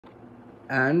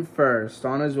And first,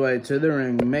 on his way to the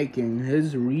ring, making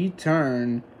his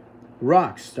return,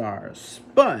 Rockstar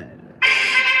Spud.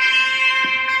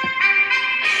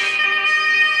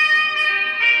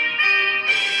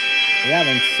 We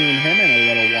haven't seen him in a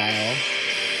little while.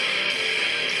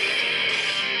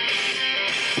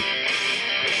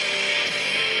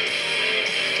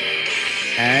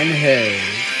 And his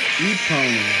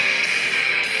opponent,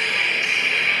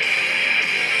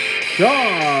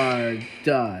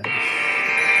 Stardust.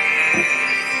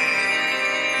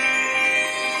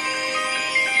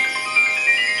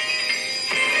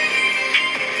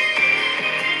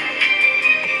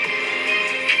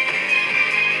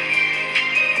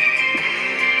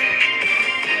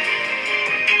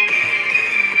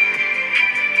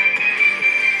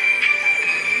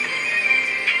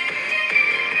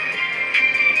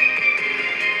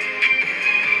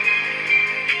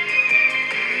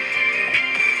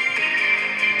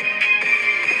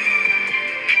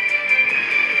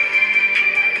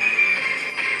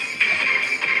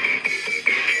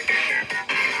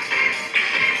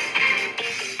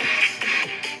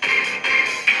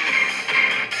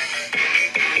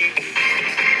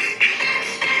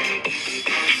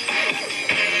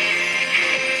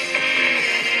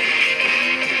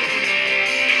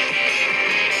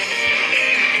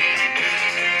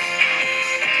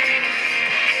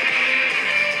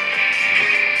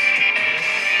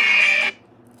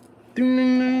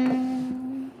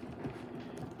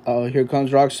 Oh, here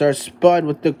comes Rockstar Spud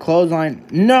with the clothesline.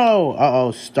 No!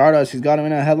 Uh-oh, Stardust. He's got him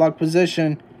in a headlock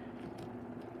position.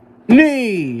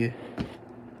 Knee!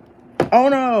 Oh,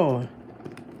 no!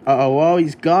 Uh-oh, well,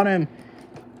 he's got him.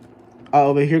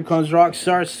 Uh-oh, but here comes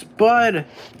Rockstar Spud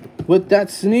with that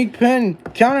sneak pin.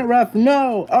 Count it, ref.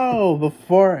 No! Oh,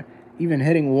 before even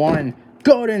hitting one.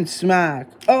 Golden smack.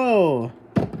 Oh!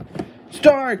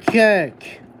 Star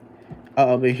kick.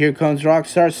 Uh-oh, but here comes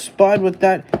Rockstar Spud with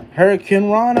that Hurricane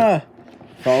Rana.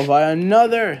 Followed by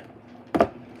another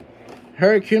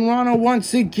Hurricane Rana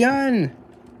once again.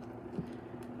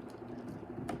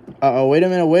 Uh-oh, wait a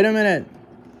minute.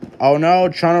 Oh no,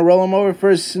 trying to roll him over for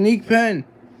a sneak pin.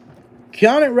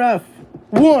 Count it, ref.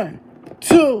 1,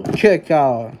 2, kick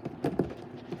out.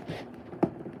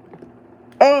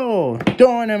 Oh,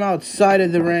 throwing him outside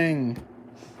of the ring.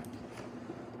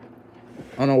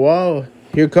 Oh no, whoa.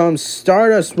 Here comes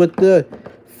Stardust with the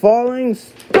falling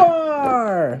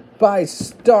star by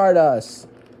Stardust.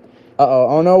 Uh-oh,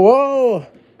 oh no, whoa.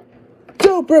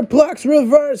 Superplex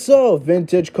reversal.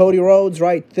 Vintage Cody Rhodes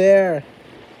right there.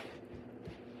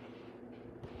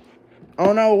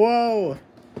 Oh no, whoa.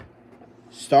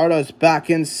 Stardust back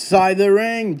inside the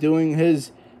ring doing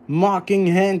his mocking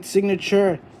hand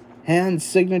signature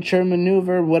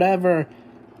maneuver, whatever.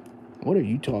 What are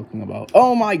you talking about?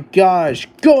 Oh my gosh.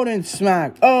 Golden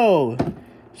smack. Oh.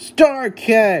 Star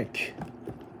kick.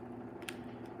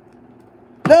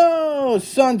 No.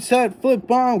 Sunset flip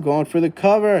bomb. Going for the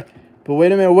cover. But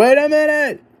wait a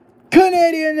minute.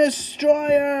 Canadian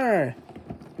Destroyer.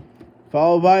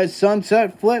 Followed by a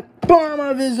sunset flip bomb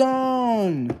of his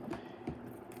own.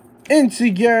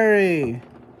 Insecurity.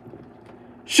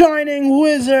 Shining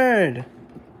Wizard.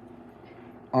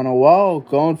 On a wall,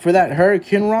 going for that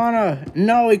Hurricane Rana.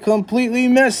 No, he completely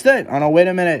missed it. Oh no, wait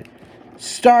a minute.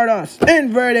 Stardust,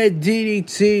 inverted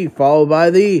DDT, followed by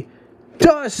the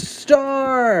Dust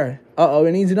Star. Uh-oh,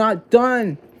 and he's not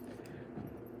done.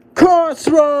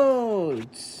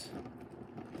 Crossroads.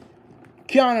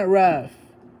 Count it, ref.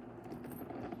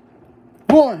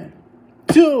 1,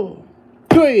 2,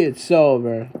 3, it's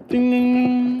over. Ding, ding,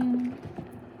 ding.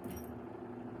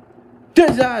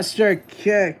 Disaster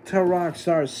kick to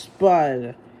Rockstar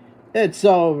Spud. It's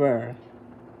over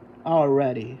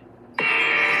already.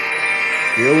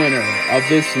 Your winner of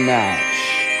this match,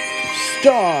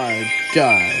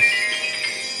 Stardust.